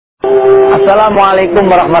Assalamualaikum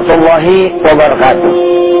warahmatullahi wabarakatuh.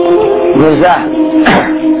 Guza,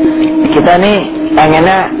 kita nih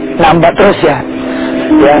pengennya nambah terus ya.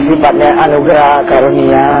 Ya sifatnya anugerah,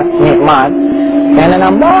 karunia, nikmat, pengennya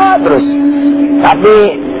nambah terus. Tapi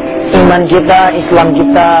iman kita, Islam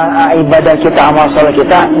kita, ibadah kita, amal soleh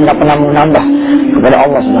kita nggak pernah menambah kepada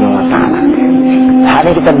Allah Subhanahu Wa Taala. Hari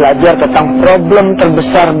ini kita belajar tentang problem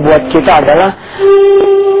terbesar buat kita adalah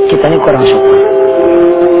kita ini kurang syukur.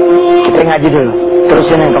 Kita ngaji dulu,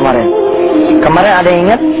 terusin yang kemarin. Kemarin ada yang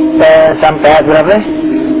ingat sampai berapa?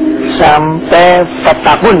 Sampai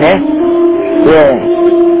fatakun ya. Yeah.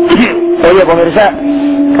 Oh iya pemirsa,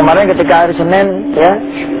 kemarin ketika hari Senin ya,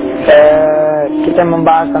 kita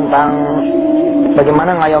membahas tentang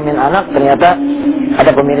bagaimana ngayomin anak. Ternyata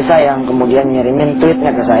ada pemirsa yang kemudian ngirimin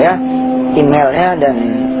tweetnya ke saya, emailnya, dan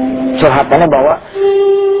curhatannya bahwa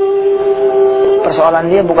persoalan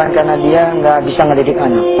dia bukan karena dia nggak bisa ngedidik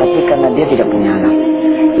anak, tapi karena dia tidak punya anak.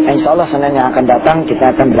 Insya Allah Senin yang akan datang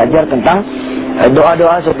kita akan belajar tentang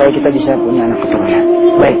doa-doa supaya kita bisa punya anak keturunan.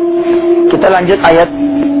 Baik, kita lanjut ayat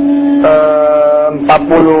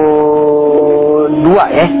 42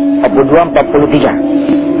 ya,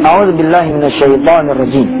 42-43. A'udzubillahi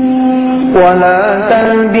minasyaitonirrajim. ولا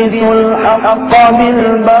تلبسوا الحق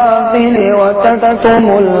بالباطل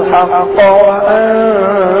وتكتموا الحق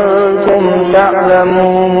وأنتم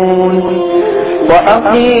تعلمون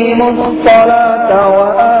وأقيموا الصلاة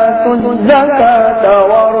وآتوا الزكاة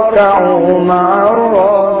واركعوا مع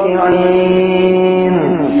الراكعين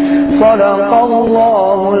صدق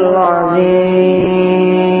الله العظيم.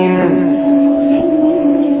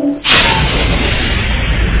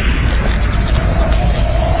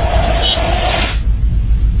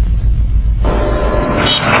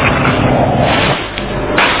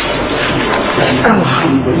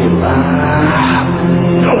 Alhamdulillah.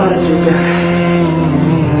 Keluar juga.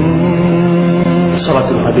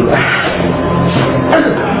 Salatul Fadilah.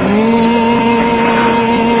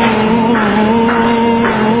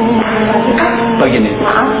 Begini.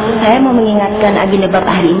 Maaf, saya mau mengingatkan agenda Bapak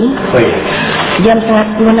hari ini. Oh iya. Jam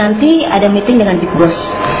 9:30 nanti ada meeting dengan Big Boss.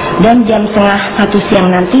 Dan jam 1:30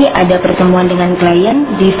 siang nanti ada pertemuan dengan klien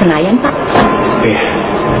di Senayan, Pak. Iya.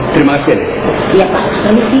 Terima kasih. Iya, Pak.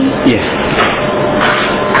 Permisi. Iya.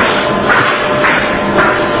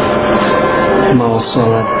 Mau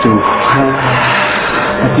sholat duha,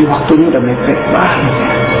 tapi waktunya udah mepet banget.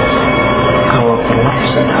 Kalau telat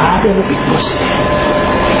bisa ada lebih bos.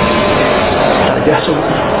 Aja sholat.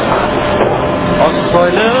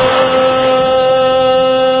 As-salatu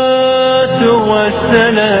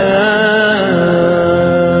wassalamu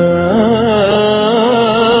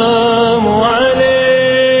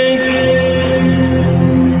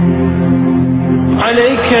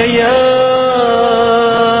alaika ya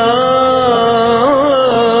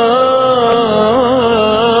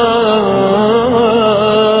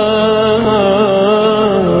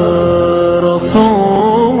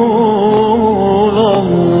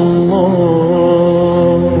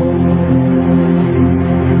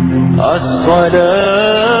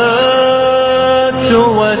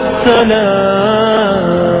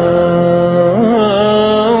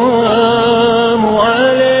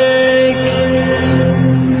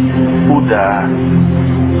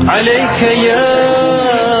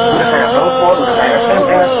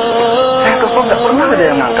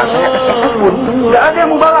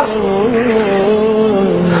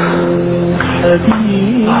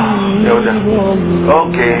ya udah,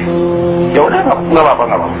 oke, ya udah nggak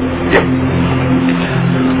apa-apa. Yuk.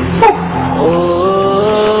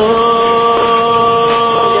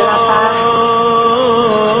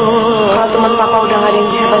 Kalau teman Papa udah nggak ada yang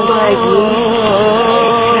bisa bantu lagi,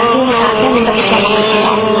 berarti saatnya minta pertolongan sama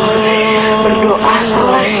Allah, berdoa,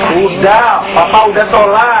 sholat. Udah, Papa udah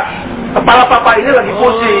sholat. Kepala Papa ini lagi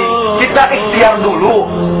pusing. Kita ikhtiar dulu,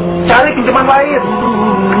 cari pinjaman lain.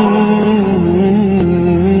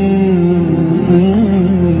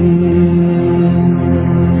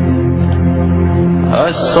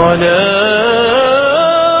 As-salatu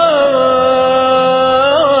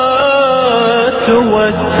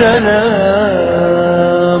wassalamu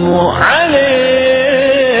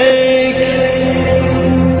alaik.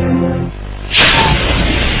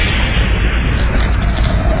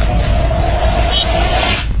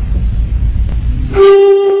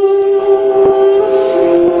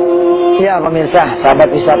 Ya pemirsa, sahabat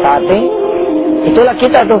wisata hati, itulah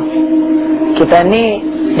kita tuh. Kita ini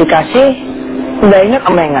dikasih, nggak ingat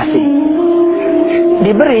sama yang ngasih.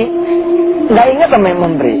 Diberi, nggak ingat sama yang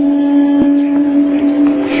memberi.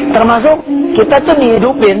 Termasuk kita tuh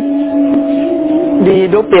dihidupin.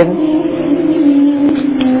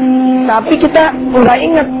 tapi kita nggak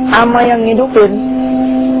inget sama yang ngidupin.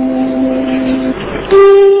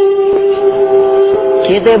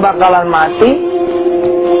 Kita bakalan mati,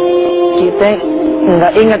 kita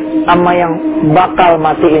nggak inget sama yang bakal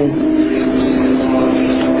matiin.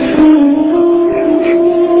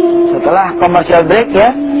 Setelah commercial break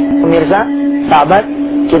ya, pemirsa, sahabat,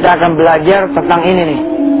 kita akan belajar tentang ini nih.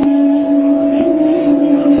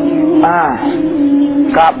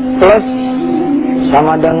 K plus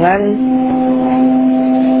sama dengan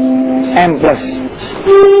M plus.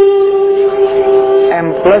 M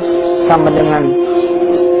plus sama dengan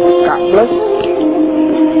K plus.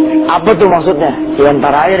 Apa tuh maksudnya? Ya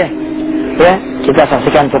ntar aja deh. Ya, kita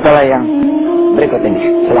saksikan setelah yang berikut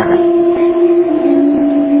ini. Silakan.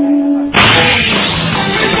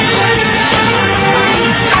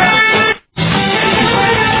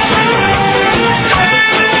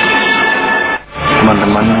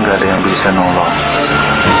 Teman-teman nggak ada yang bisa nolong.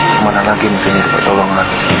 Mana lagi mesti nyari pertolongan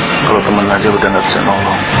kalau teman aja udah nggak bisa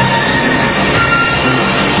nolong.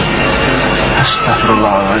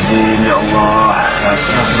 Astagfirullahaladzim, ya Allah.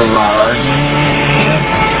 Astagfirullahaladzim.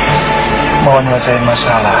 Mohon nyelesain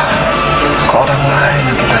masalah ke orang lain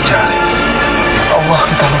yang kita cari. Allah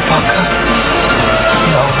kita lupakan.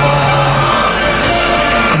 Ya Allah,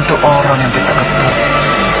 pintu orang yang kita ketuk,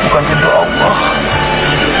 bukan pintu Allah.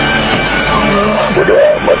 Bodoh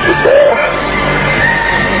amat kita.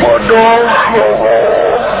 Bodoh, ya Allah.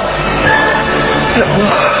 Ya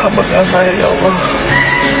Allah, hamba saya, ya Allah.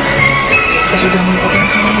 Saya sudah melupakan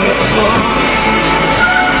kamu, ya Allah.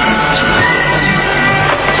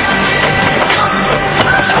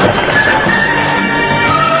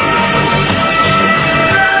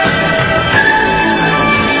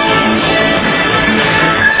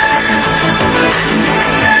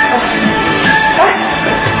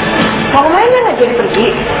 Mau kemana nggak jadi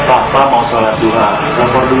pergi? Papa mau sholat duha,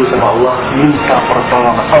 lapor dulu sama Allah, minta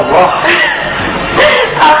pertolongan Allah.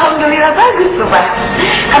 Alhamdulillah bagus tuh Pak.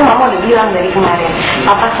 Kan Mama udah bilang dari kemarin,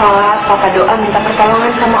 Papa sholat, Papa doa minta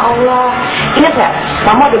pertolongan sama Allah. Ingat nggak?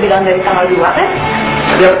 Mama udah bilang dari tanggal 2 kan?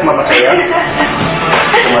 Tadi aku mama saya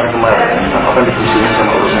kemarin-kemarin Papa kan dipusingin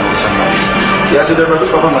sama urusan-urusan lain. Ya sudah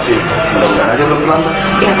bagus, Papa masih mudah-mudahan aja belum terlambat.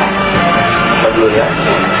 Iya Pak. Papa dulu ya.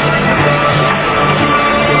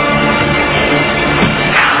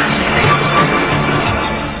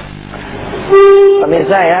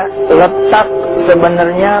 Pemirsa ya, letak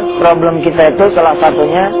sebenarnya problem kita itu salah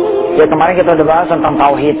satunya, ya kemarin kita udah bahas tentang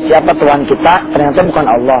tauhid, siapa Tuhan kita, ternyata bukan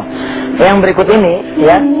Allah. Yang berikut ini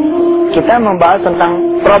ya, kita membahas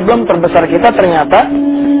tentang problem terbesar kita ternyata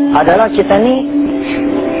adalah kita nih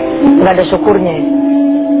nggak ada syukurnya.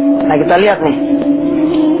 Nah kita lihat nih,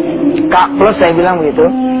 K plus saya bilang begitu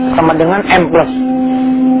sama dengan M plus.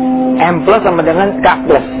 M plus sama dengan K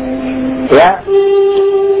plus. Ya.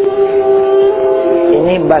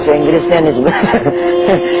 Ini bahasa Inggrisnya nih sebenarnya.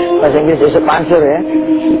 Bahasa Inggris Yusuf Mansur ya.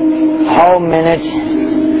 How manage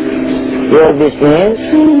your business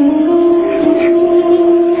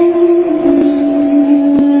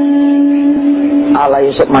ala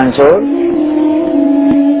Yusuf Mansur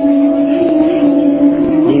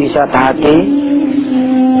di wisata hati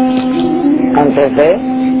Antv.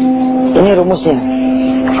 Ini rumusnya.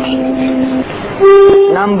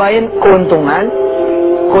 Nambahin keuntungan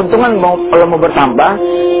kalau mau bertambah,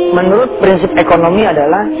 menurut prinsip ekonomi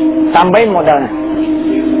adalah tambahin modalnya.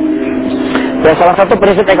 Dan salah satu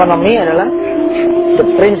prinsip ekonomi adalah the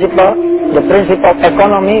principle of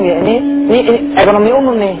economy. Ini ekonomi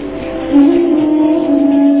umum nih.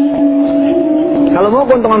 Kalau mau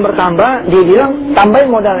keuntungan bertambah, dia bilang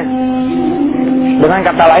tambahin modalnya. Dengan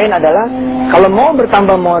kata lain adalah kalau mau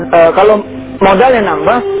bertambah kalau modalnya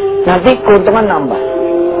nambah, nanti keuntungan nambah.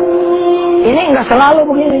 Ini nggak selalu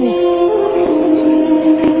begini nih.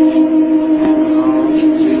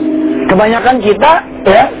 Kebanyakan kita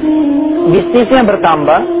ya bisnisnya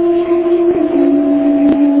bertambah.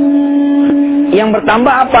 Yang bertambah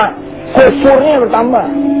apa? Kufurnya bertambah.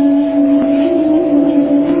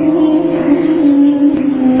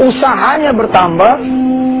 Usahanya bertambah.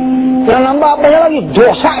 Yang nambah apanya lagi?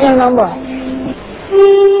 Dosanya nambah.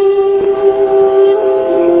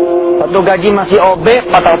 Waktu gaji masih OB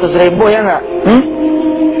 400.000 ya nggak?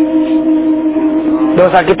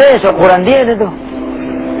 Dosa kita ya seukuran dia itu.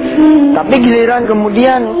 Tapi giliran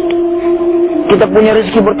kemudian kita punya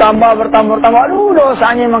rezeki bertambah. Aduh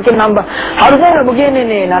dosanya makin nambah. Harusnya nggak begini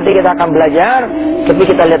nih. Nanti kita akan belajar. Tapi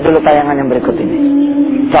kita lihat dulu tayangan yang berikut ini.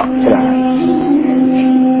 Sok, silakan.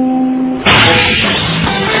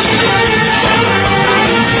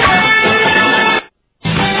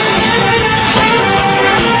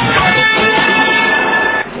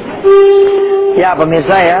 Ya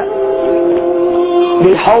pemirsa ya,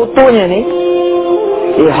 di how to-nya nih,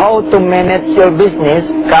 di how to manage your business,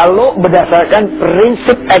 kalau berdasarkan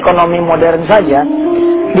prinsip ekonomi modern saja,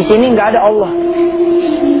 di sini nggak ada Allah.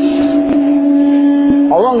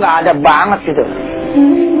 Allah nggak ada banget gitu.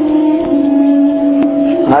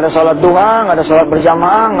 Nggak ada sholat duha, nggak ada sholat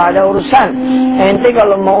berjamaah, nggak ada urusan. Ente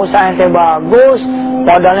kalau mau usaha ente bagus,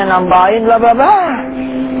 modalnya nambahin bla bla bla.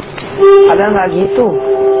 Ada nggak gitu?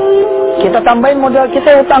 Kita tambahin modal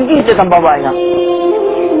kita, utang kita tambah banyak.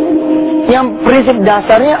 Yang prinsip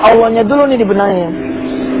dasarnya Allahnya dulu nih dibenahin.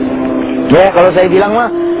 Ya kalau saya bilang mah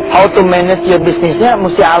how to manage your businessnya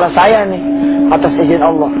mesti ala saya nih, atas izin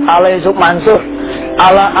Allah, ala Yusuf Mansur,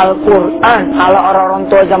 ala Al-Quran, ala orang-orang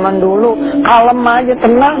tua zaman dulu. Kalem aja,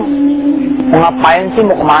 tenang. Mau ngapain sih,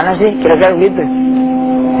 mau kemana sih, kira-kira gitu.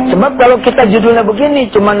 Sebab kalau kita judulnya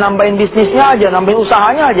begini, cuma nambahin bisnisnya aja, nambahin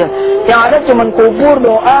usahanya aja, yang ada cuma kubur,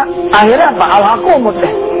 doa, akhirnya apa? Al-Hakumut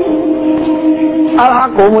deh.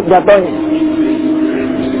 Al-Hakumut jatuhnya.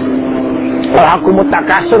 Al-Hakumut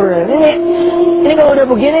takasur. Ini kalau udah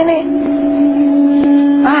begini nih,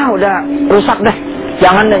 udah rusak deh.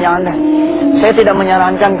 Jangan deh. Saya tidak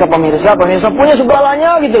menyarankan ke pemirsa punya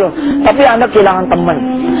segalanya gitu loh. Tapi Anda kehilangan teman,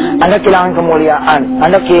 Anda kehilangan kemuliaan,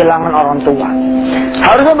 Anda kehilangan orang tua.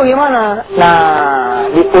 Harusnya bagaimana?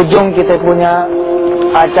 Nah, di ujung kita punya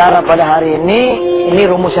acara pada hari ini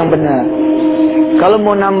rumus yang benar. Kalau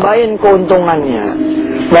mau nambahin keuntungannya,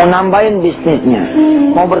 mau nambahin bisnisnya,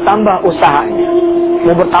 mau bertambah usahanya,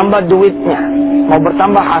 mau bertambah duitnya, mau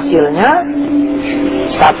bertambah hasilnya,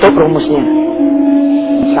 satu rumusnya,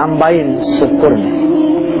 tambahin syukurnya.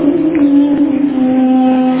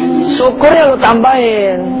 Syukurnya lu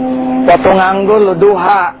tambahin. Waktu nganggur lu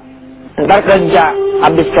duha, ntar kerja,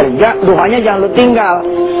 habis kerja duhanya jangan lu tinggal.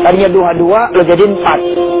 Tadinya duha 2 lu jadi 4.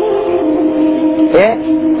 Ya,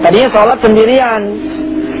 tadinya sholat sendirian.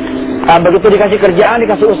 Nah, begitu dikasih kerjaan,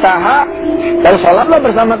 dikasih usaha, lalu sholatlah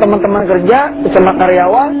bersama teman-teman kerja, bersama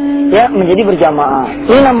karyawan, ya menjadi berjamaah.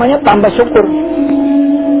 Ini namanya tambah syukur.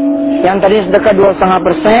 Yang tadinya sedekah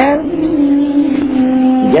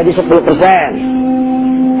 2,5% jadi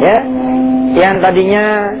 10%. Ya, yang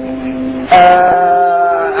tadinya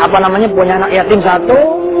punya anak yatim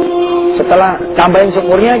 1, setelah tambahin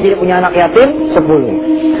syukurnya jadi punya anak yatim 10.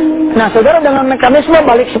 Nah, saudara, dengan mekanisme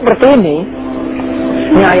balik seperti ini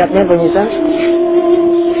ayatnya pemirsa.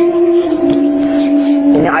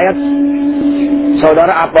 Ini ayat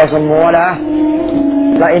saudara apa semua dah.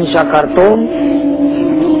 La in syakartum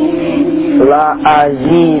la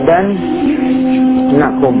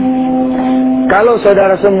azidannakum. Kalau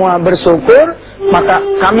saudara semua bersyukur, maka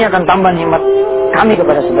kami akan tambah nikmat kami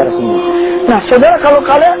kepada saudara semua. Nah, saudara, kalau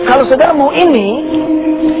saudara mau ini,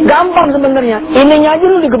 gampang sebenarnya. Ininya aja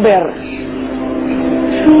lu digeber.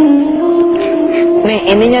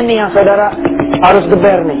 Nih, ininya nih yang saudara harus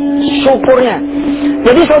geber nih, syukurnya.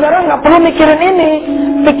 Jadi saudara nggak perlu mikirin ini,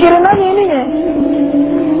 pikirin aja ininya.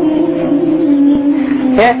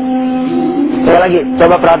 Ya, sekali lagi,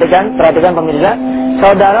 coba perhatikan pemirsa.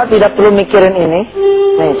 Saudara tidak perlu mikirin ini.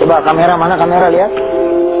 Nih, coba kamera, mana kamera, lihat.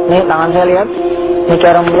 Nih, tangan saya lihat. Ini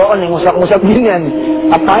cara blow nih, ngusap-ngusap gini nih.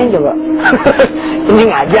 Apain coba? Ini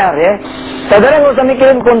ngajar ya. Saudara nggak usah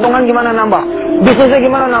mikirin keuntungan gimana nambah, bisnisnya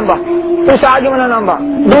gimana nambah, usaha gimana nambah,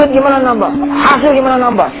 duit gimana nambah, hasil gimana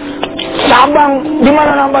nambah, cabang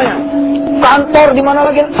gimana nambahnya, kantor gimana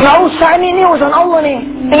lagi. Nggak usah, ini urusan Allah nih.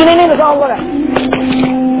 Ini urusan Allah lah.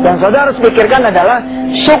 Yang saudara harus pikirkan adalah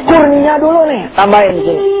syukurnya dulu nih, tambahin di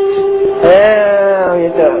sini.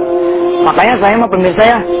 Gitu. Makanya saya sama pemirsa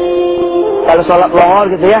ya, kalau sholat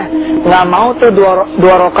lohor gitu ya, nggak mau tuh dua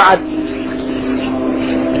rakaat.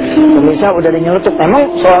 Pemirsa udah dinyelutuk,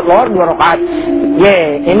 emang sholat lohor 2 rakaat.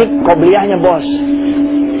 Ini qobliyahnya bos.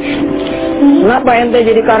 Kenapa ente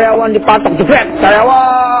jadi karyawan dipatok jepret,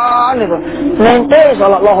 karyawan itu. Ente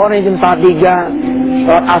sholat lohornya jam 3,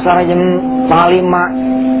 sholat asar jam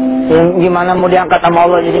 5. Gimana mau diangkat sama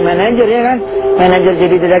Allah jadi manajer ya kan? Manajer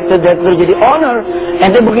jadi direktur jadi owner.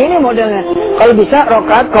 Ente begini modelnya. Kalau bisa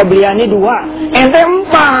rakaat qobliyahnya 2, ente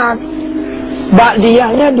 4.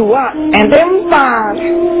 Ba'diyahnya 2, ente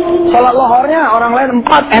 4. Sholat lohornya orang lain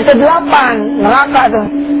 4, ente 8. Neraka tuh.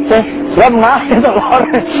 Sebab ngasih tuh lohor.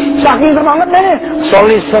 Saking semangatnya nih.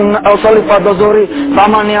 Sholih fardhu zuhri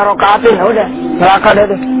tamaniya rakaatin. Udah, neraka dah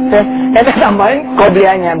tuh. Ente tambahin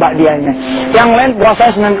qobliyahnya, ba'diyahnya. Yang lain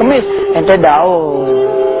puasa Senin Kemis, ente daun.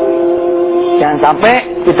 Jangan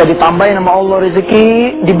sampai kita ditambahin sama Allah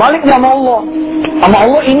rezeki, dibalik sama Allah. Sama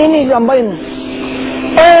Allah ini nih ditambahin.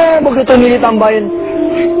 Begitu ini ditambahin,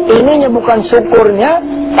 ininya bukan syukurnya,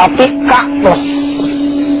 tapi K+.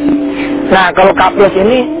 Nah, kalau K+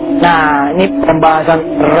 ini, ini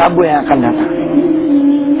pembahasan Rabu yang akan datang.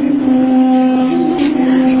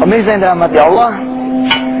 Pemirsa yang dirahmati Allah,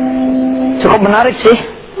 cukup menarik sih.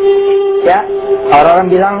 Ya, orang-orang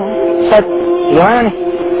bilang, Ustaz, gimana nih?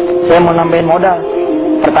 Saya mau nambahin modal.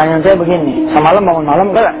 Pertanyaan saya begini, semalam bangun malam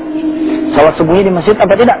enggak? Salat subuhnya di masjid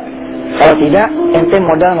apa tidak? Kalau tidak, ente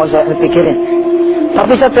modal nggak usah dipikirin.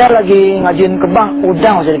 Tapi saya lagi ngajuin ke bank, udah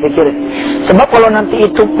nggak usah dipikirin. Sebab kalau nanti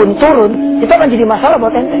itu pun turun, itu akan jadi masalah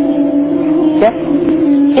buat ente. Ya,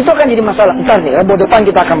 itu akan jadi masalah. Ntar nih, bulan depan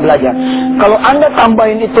kita akan belajar. Kalau anda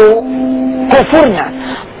tambahin itu kufurnya,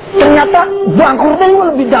 ternyata bangkrutnya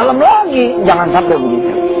lebih dalam lagi. Jangan sampai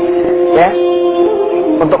begitu. Ya,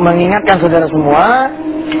 untuk mengingatkan saudara semua,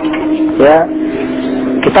 ya,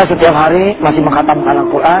 kita setiap hari masih mengkhatamkan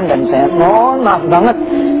Al-Quran, dan saya mohon maaf banget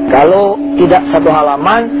kalau tidak satu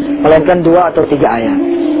halaman, melainkan 2 atau 3 ayat.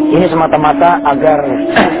 Ini semata-mata agar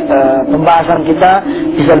pembahasan kita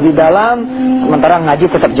bisa lebih dalam, sementara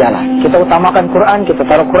ngaji tetap jalan. Kita utamakan Quran, kita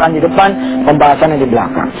taruh Quran di depan, pembahasannya di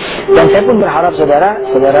belakang. Dan saya pun berharap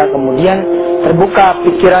saudara kemudian terbuka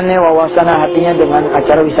pikirannya, wawasan hatinya dengan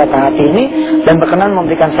acara wisata hati ini, dan berkenan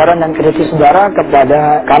memberikan saran dan kritik saudara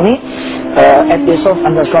kepada kami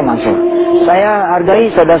 @yusuf_mansur. Saya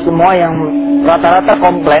hargai saudara semua yang rata-rata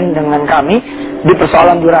komplain dengan kami di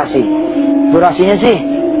persoalan durasi. Durasinya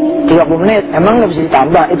sih 30 menit, emang nggak bisa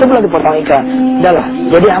ditambah, itu belum dipotong iklan. Udahlah,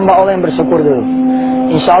 jadi hamba Allah yang bersyukur dulu.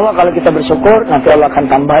 Insya Allah kalau kita bersyukur, nanti Allah akan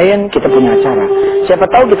tambahin, kita punya acara. Siapa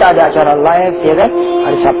tahu kita ada acara live, ya kan,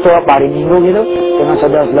 hari Sabtu apa hari Minggu gitu, dengan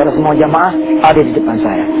saudara-saudara semua jamaah ada di depan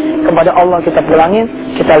saya. Kepada Allah kita pulangin,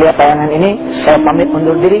 kita lihat tayangan ini. Saya pamit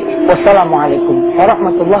undur diri. Wassalamualaikum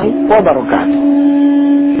warahmatullahi wabarakatuh.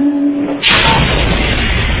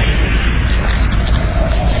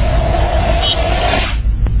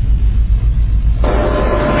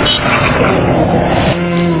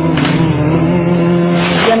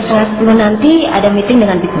 Nanti ada meeting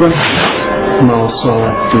dengan Big Boss. Mau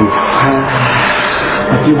sholat duha,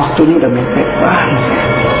 tapi waktunya udah mepet banget.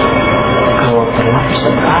 Kalau telat bisa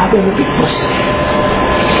berada nih Big Boss.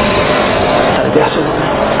 Terbiasa.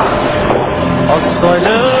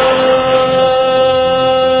 As-salatu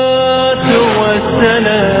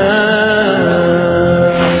wassalamu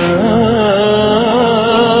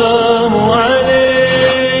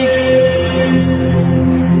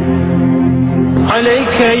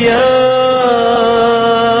alaika ya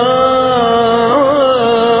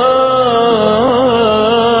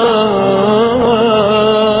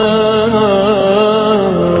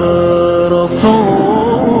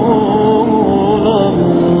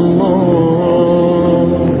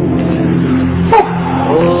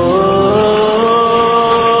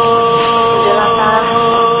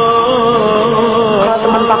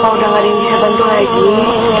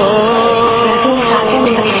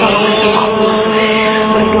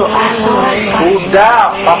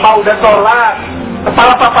Papa udah sholat.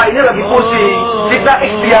 Kepala papa ini lagi pusing. Kita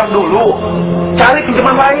ikhtiar dulu. Cari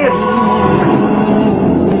pinjaman lain.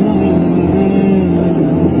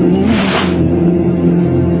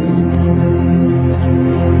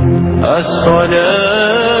 As-salatu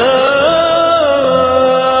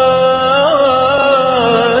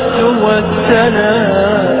wassalam